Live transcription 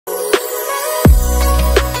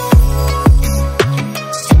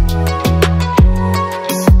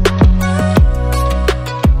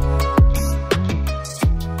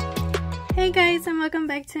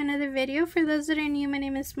to another video. For those that are new, my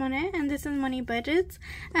name is Monnette and this is MonnyBudgets.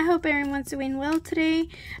 I hope everyone's doing well today.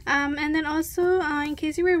 And then also, in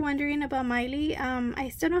case you were wondering about Miley, I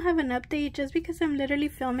still don't have an update just because I'm literally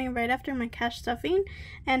filming right after my cash stuffing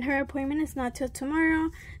and her appointment is not till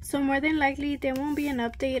tomorrow. So more than likely there won't be an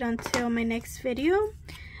update until my next video.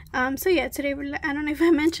 So yeah, today, I don't know if I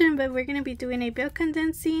mentioned, but we're going to be doing a bill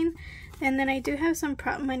condensing. And then I do have some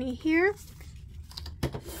prop money here.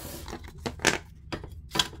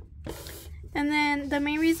 And then the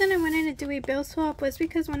main reason I wanted to do a bill swap was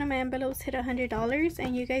because one of my envelopes hit $100,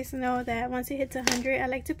 and you guys know that once it hits 100, I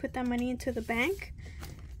like to put that money into the bank.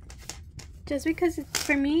 Just because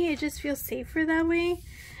for me, it just feels safer that way.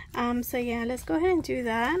 So yeah, let's go ahead and do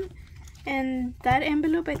that. And that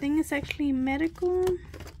envelope, I think, is actually medical.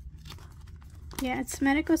 Yeah, it's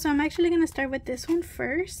medical. So I'm actually going to start with this one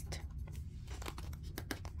first.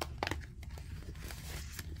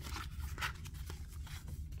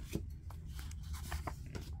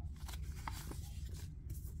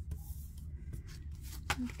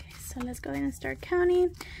 So let's go ahead and start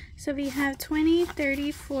counting. So we have 20,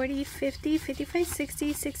 30, 40, 50, 55,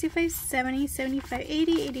 60, 65, 70, 75,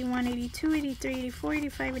 80, 81, 82, 83, 84,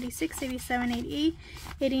 85, 86, 87, 88,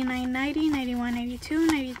 89, 90, 91, 92,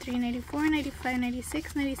 93, 94, 95,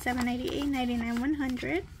 96, 97, 98, 99,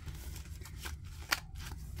 100.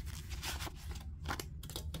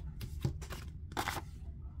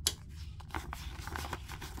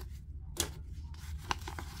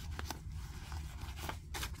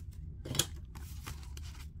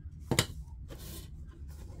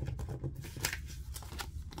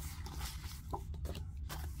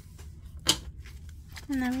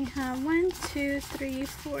 And then we have 1, 2, 3,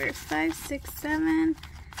 4, 5, 6, 7.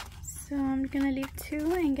 So I'm gonna leave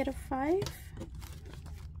 2 and get a 5.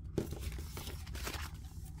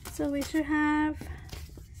 So we should have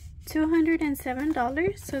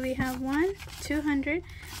 $207. So we have 1, 200,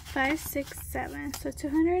 5, 6, 7. So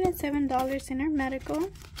 $207 in our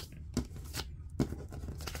medical.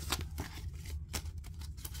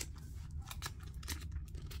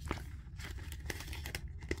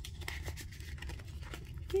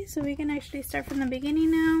 Okay, so we can actually start from the beginning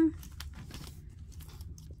now.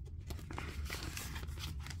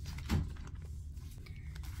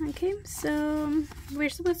 Okay, so we're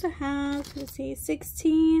supposed to have, let's see,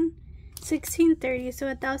 1630, so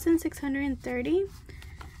 1,630.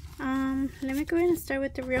 Let me go ahead and start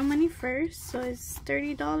with the real money first. So it's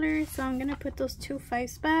 $30, so I'm gonna put those 2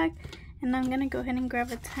 5s back, and I'm gonna go ahead and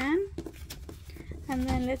grab a 10. And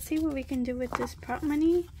then let's see what we can do with this prop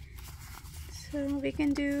money. So we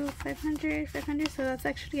can do 500, 500, so that's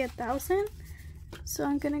actually 1,000. So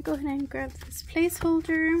I'm gonna go ahead and grab this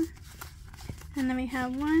placeholder. And then we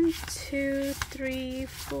have 1, 2, 3,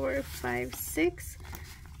 4, 5, 6.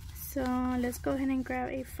 So let's go ahead and grab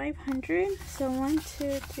a 500. So 1,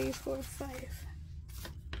 2, 3, 4, 5.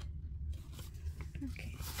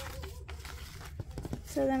 Okay.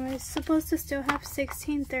 So then we're supposed to still have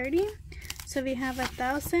 1630. So we have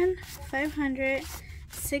 1,000, 500,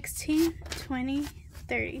 16, 20,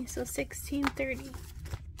 30. So 1630.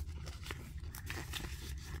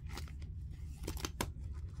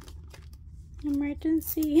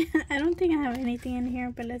 Emergency. I don't think I have anything in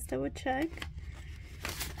here, but let's double check.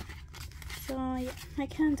 So yeah, I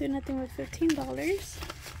can't do nothing with $15.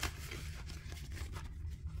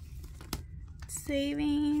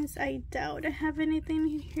 Savings. I doubt I have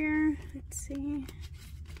anything here. Let's see.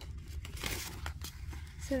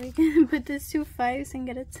 So we can put these 2 5s and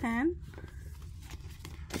get a 10.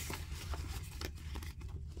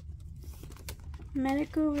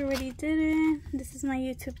 Medical, we already did it. This is my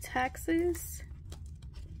YouTube taxes.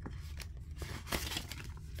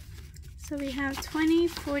 So we have 20,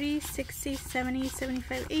 40, 60, 70,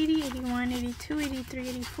 75, 80, 81, 82, 83,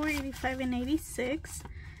 84, 85, and 86.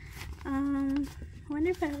 I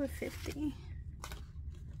wonder if I have a 50.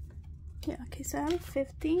 Yeah, okay, so I have a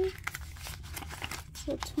 50.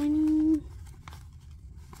 So 20,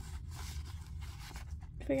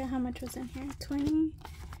 I forgot how much was in here. 20,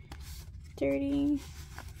 30,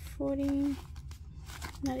 40,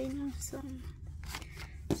 not enough, so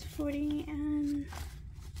it's 40 and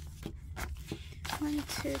 1,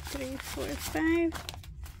 2, 3, 4, 5.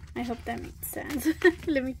 I hope that makes sense.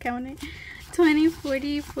 Let me count it. 20,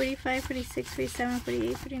 40, 45, 46, 47,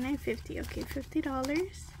 48, 49, 50. Okay,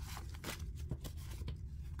 $50.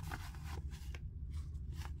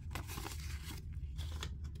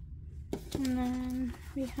 And then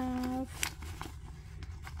we have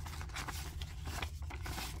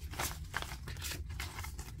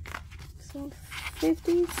so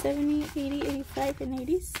 50, 70, 80, 85, and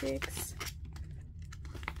 86.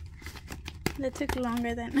 That took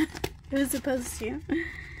longer than it was supposed to.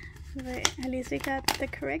 But at least we got the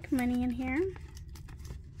correct money in here.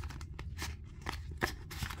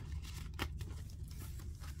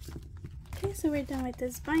 Okay, so we're done with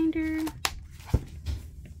this binder.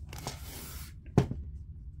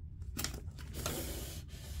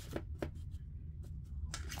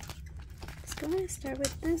 Let's go ahead and start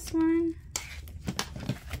with this one.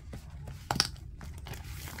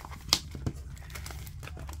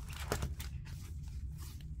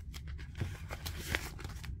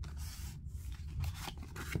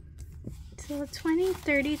 So 20,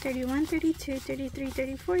 30, 31, 32, 33,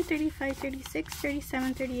 34, 35, 36,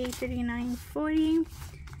 37, 38, 39, 40.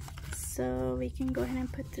 So we can go ahead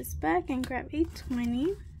and put this back and grab a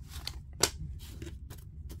 20.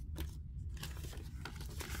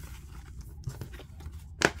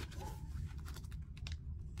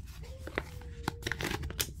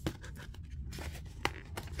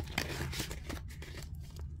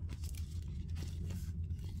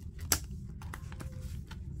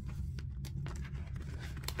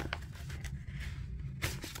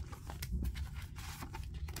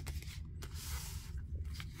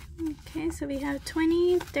 Okay, so we have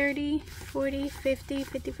 20, 30, 40, 50,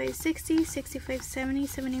 55, 60, 65, 70,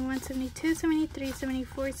 71, 72, 73,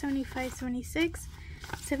 74, 75, 76,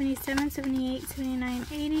 77, 78, 79,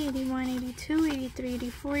 80, 81, 82, 83,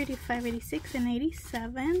 84, 85, 86, and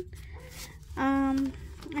 87.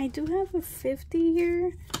 I do have a 50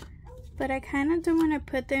 here, but I kind of don't want to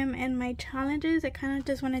put them in my challenges. I kind of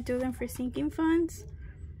just want to do them for sinking funds.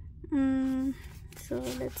 So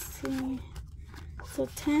let's see. So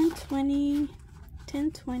 10, 20,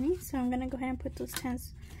 10, 20. So I'm going to go ahead and put those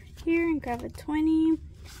 10s here and grab a 20,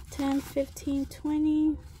 10, 15,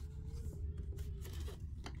 20.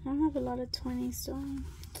 I don't have a lot of 20s, so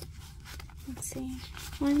let's see.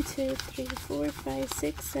 1, 2, 3, 4, 5,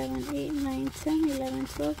 6, 7, 8, 9, 10, 11,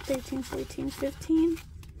 12, 13, 14, 15,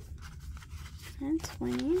 and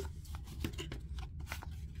 20.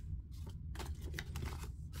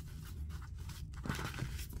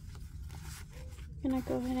 I'm gonna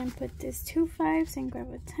go ahead and put this 2 5s and grab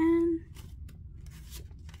a 10.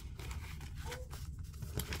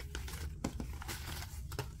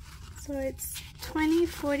 So it's 20,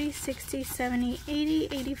 40, 60, 70, 80,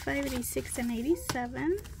 85, 86, and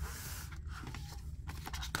 87.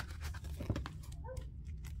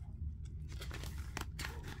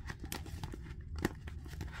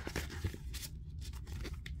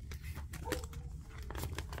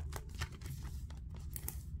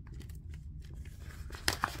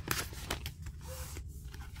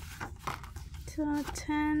 So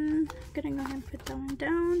 10, I'm gonna go ahead and put that one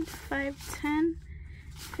down. 5, 10,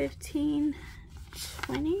 15,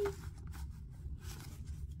 20.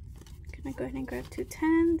 Gonna go ahead and grab 2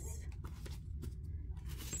 10s.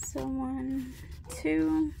 So 1,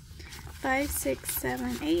 2, 5, 6,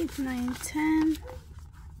 7, 8, 9, 10.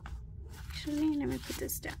 Actually, let me put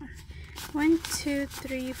this down. 1, 2,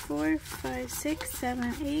 3, 4, 5, 6,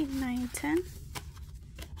 7, 8, 9, 10.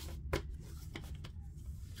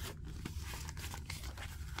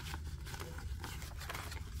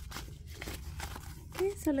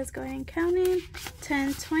 Okay, so let's go ahead and count in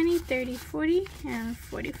 10, 20, 30, 40, and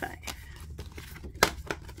 45.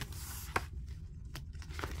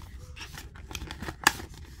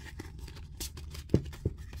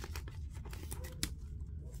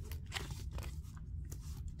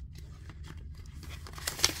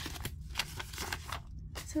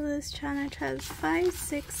 So this challenge has 5,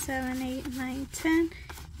 6, 7, 8, 9, 10,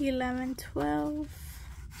 11, 12.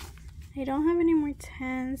 I don't have any more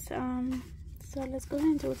 10s. So let's go ahead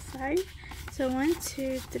and do 5. So 1,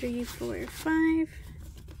 2, 3, 4, 5.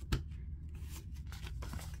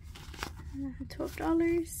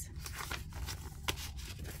 $12.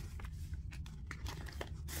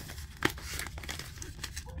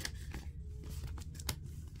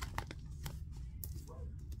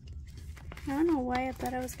 I don't know why I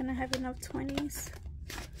thought I was gonna have enough 20s.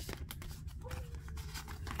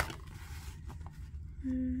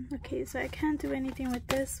 Okay, so I can't do anything with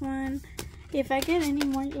this one. If I get any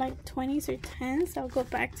more like 20s or 10s, I'll go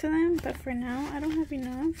back to them. But for now, I don't have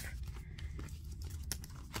enough.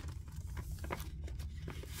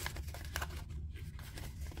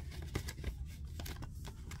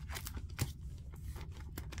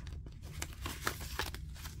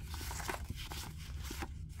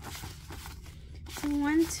 So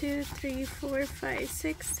 1, 2, 3, 4, 5,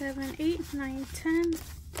 6, 7, 8, 9, 10.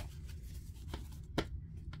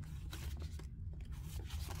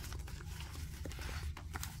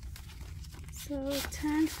 So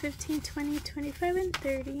 10, 15, 20, 25, and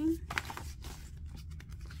 30.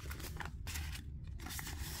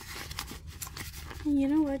 You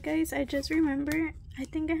know what, guys? I just remember, I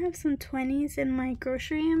think I have some 20s in my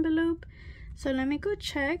grocery envelope. So let me go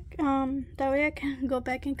check. That way I can go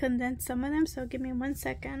back and condense some of them. So give me 1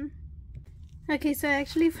 second. Okay, so I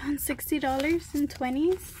actually found $60 in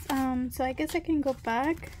 20s. So I guess I can go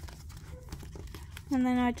back. And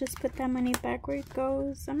then I'll just put that money back where it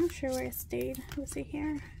goes. I'm not sure where it stayed. Was it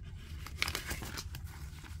here?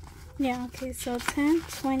 Yeah, okay, so 10,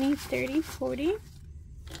 20, 30, 40.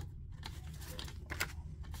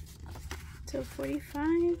 So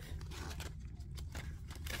 45.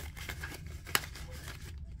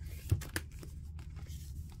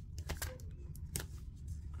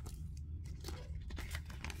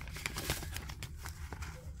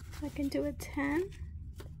 I can do a 10.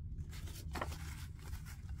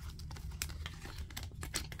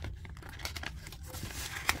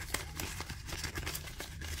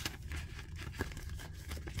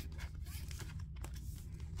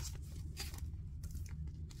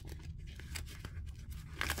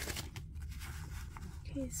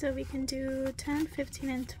 Okay, so we can do 10, 15,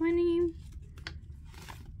 and 20.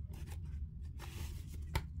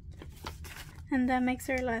 And that makes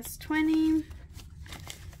our last 20.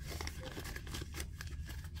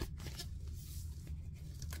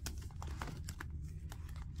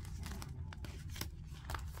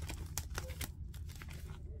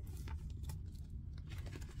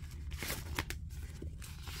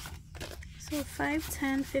 So 5,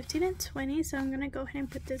 10, 15, and 20. So I'm going to go ahead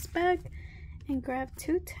and put this back and grab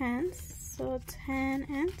 2 10s. So 10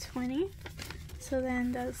 and 20. So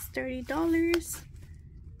then that's $30.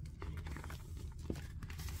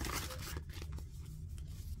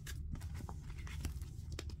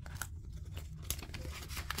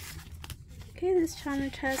 Okay, this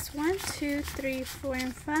challenge has 1, 2, 3, 4,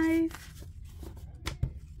 and 5.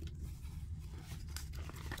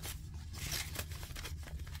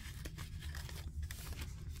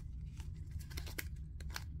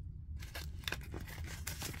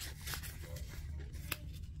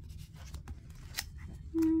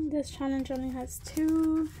 This challenge only has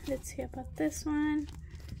 2. Let's see about this one.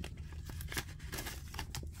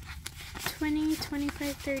 20,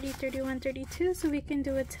 25, 30, 31, 32. So we can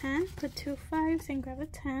do a 10. Put 2 5s and grab a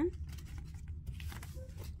 10.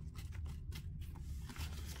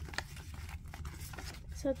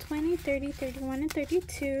 So 20, 30, 31, and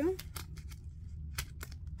 32.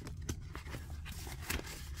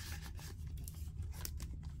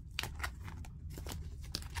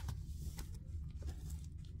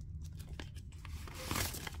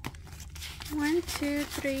 One, 2,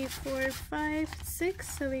 3, 4, 5,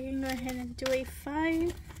 6. So we can go ahead and do a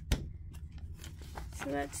 5. So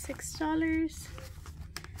that's $6.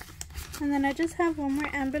 And then I just have one more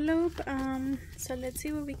envelope. So let's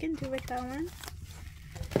see what we can do with that one.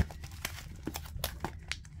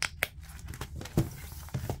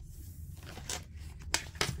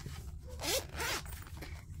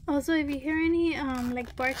 Also, if you hear any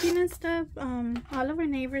like barking and stuff, all of our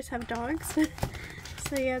neighbors have dogs.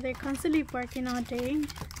 So yeah, they're constantly barking all day.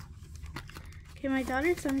 Okay, my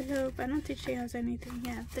daughter's envelope, I don't think she has anything.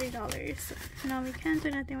 Yeah, $3. No, we can't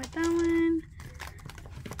do nothing with that one.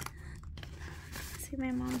 See,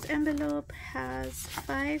 my mom's envelope has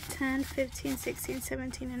 5, 10, 15, 16,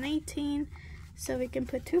 17, and 18. So we can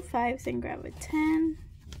put 2 5s and grab a 10.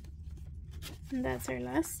 And that's our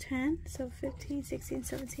last 10. So 15, 16,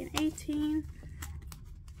 17, 18.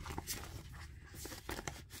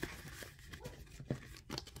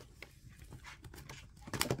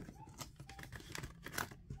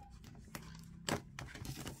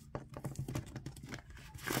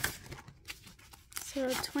 So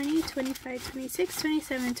 20, 25, 26,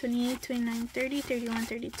 27, 28, 29, 30, 31,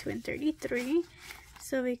 32, and 33.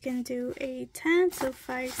 So we can do a 10. So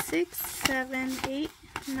 5, 6, 7, 8,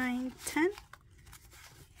 9, 10.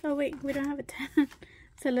 Oh wait, we don't have a 10.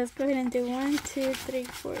 So let's go ahead and do 1, 2, 3,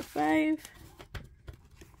 4, 5.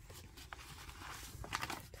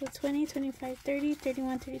 So 20, 25, 30,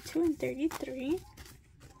 31, 32, and 33.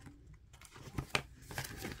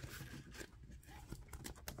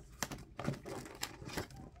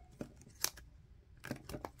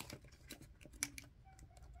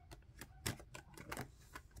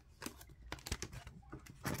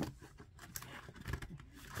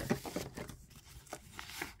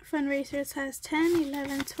 Fundraisers has 10,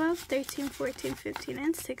 11, 12, 13, 14, 15,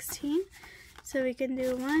 and 16. So we can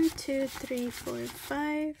do 1, 2, 3, 4,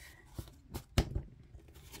 5.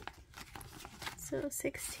 So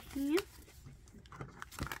 16.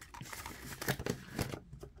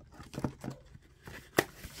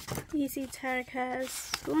 Easy Tag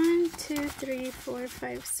has 1, 2, 3, 4,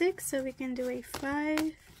 5, 6. So we can do a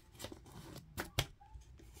 5.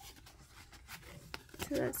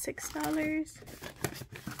 that's $6.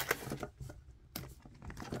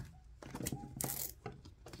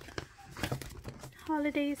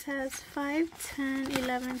 Holidays has 5, 10,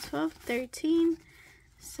 11, 12, 13.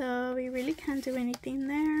 So we really can't do anything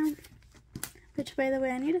there. Which, by the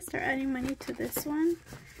way, I need to start adding money to this one.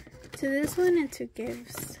 And to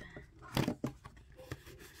Gives.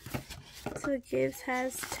 So Gives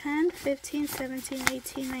has 10, 15, 17,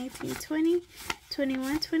 18, 19, 20,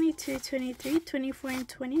 21, 22, 23, 24, and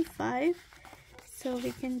 25. So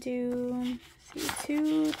we can do, see,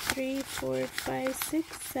 2, 3, 4, 5,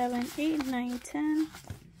 6, 7, 8, 9, 10.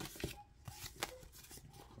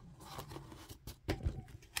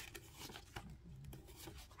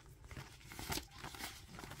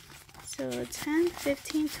 So 10,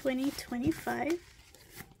 15, 20, 25.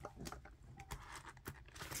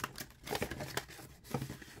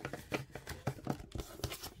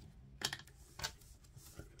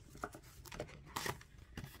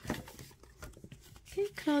 Okay,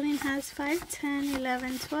 clothing has 5, 10,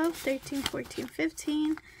 11, 12, 13, 14,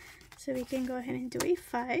 15. So we can go ahead and do a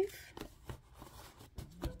 5.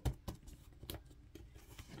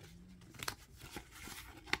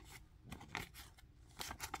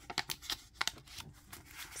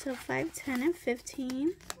 So 5, 10, and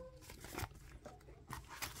 15.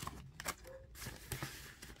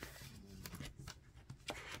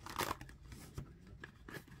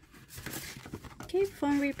 Okay,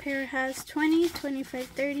 phone repair has 20, 25,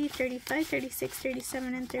 30, 35, 36,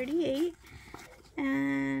 37, and 38.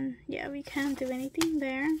 And yeah, we can't do anything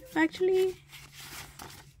there. Actually,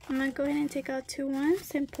 I'm gonna go ahead and take out 2 ones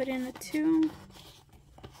and put in a 2.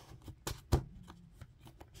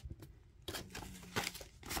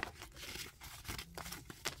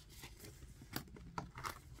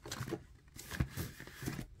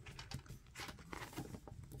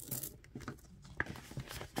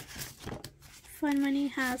 Fun Money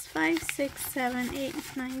has 5, 6, 7, 8,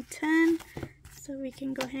 9, 10. So we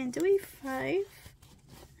can go ahead and do a 5.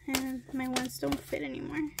 And my ones don't fit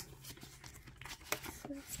anymore.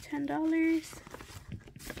 So it's $10.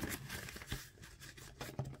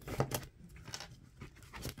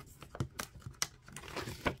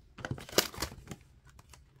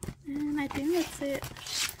 And I think that's it.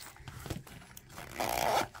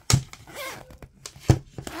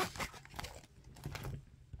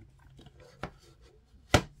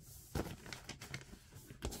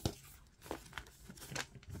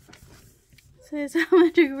 So it's how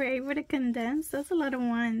much we were able to condense. That's a lot of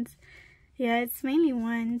ones. Yeah, it's mainly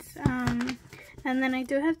ones. And then I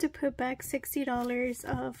do have to put back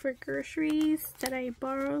 $60 for groceries that I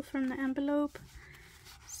borrowed from the envelope.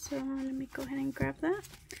 So let me go ahead and grab that.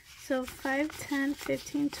 So 5, 10,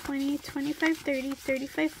 15, 20, 25, 30,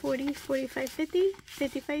 35, 40, 45, 50,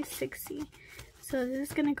 55, 60. So this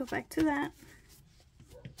is gonna go back to that.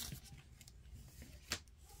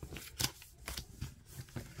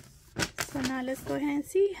 So now let's go ahead and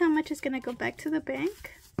see how much is going to go back to the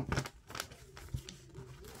bank.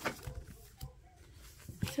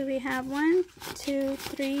 So we have 1, 2,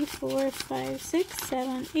 3, 4, 5, 6,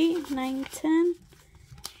 7, 8, 9, 10,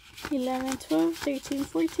 11, 12, 13,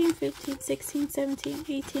 14, 15, 16, 17,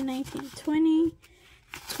 18, 19, 20,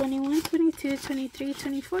 21, 22, 23,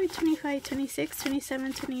 24, 25, 26,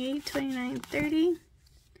 27, 28, 29, 30.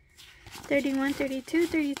 31, 32,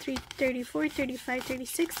 33, 34, 35,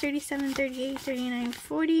 36, 37, 38, 39,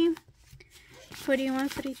 40, 41,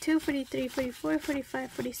 42, 43, 44,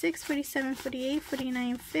 45, 46, 47, 48,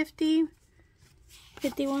 49, 50,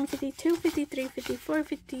 51, 52, 53, 54,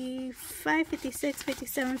 55, 56,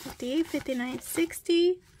 57, 58, 59,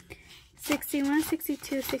 60, 61,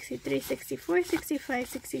 62, 63, 64, 65,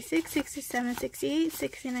 66, 67, 68,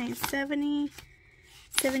 69, 70,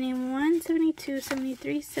 71, 72,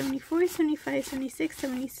 73, 74, 75, 76,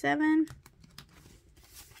 77,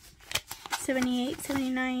 78,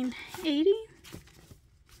 79, 80,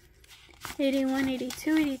 81,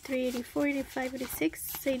 82, 83, 84, 85,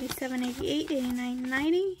 86, 87, 88, 89,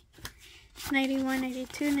 90, 91,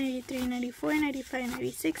 92, 93, 94, 95,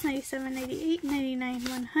 96, 97, 98, 99,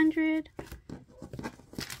 100.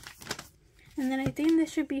 And then I think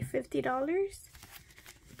this should be $50.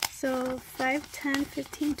 So 5, 10,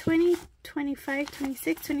 15, 20, 25,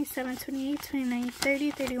 26, 27, 28, 29,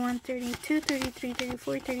 30, 31, 32, 33,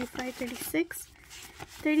 34, 35, 36,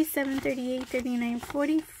 37, 38, 39,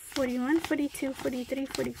 40, 41, 42, 43,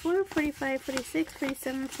 44, 45, 46,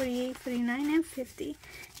 47, 48, 49, and 50.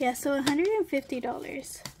 Yeah, so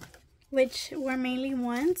 $150, which were mainly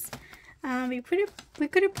ones. We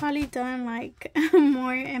could have probably done like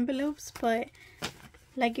more envelopes, but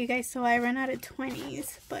like you guys saw, I ran out of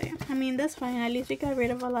 20s. But I mean, that's fine. At least we got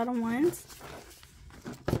rid of a lot of ones.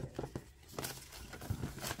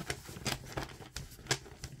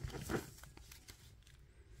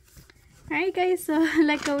 Alright guys, so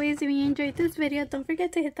like always, if you enjoyed this video, don't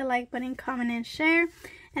forget to hit the like button, comment, and share.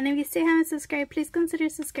 And if you still haven't subscribed, please consider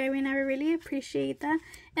subscribing. I would really appreciate that.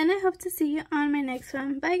 And I hope to see you on my next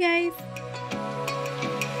one. Bye guys!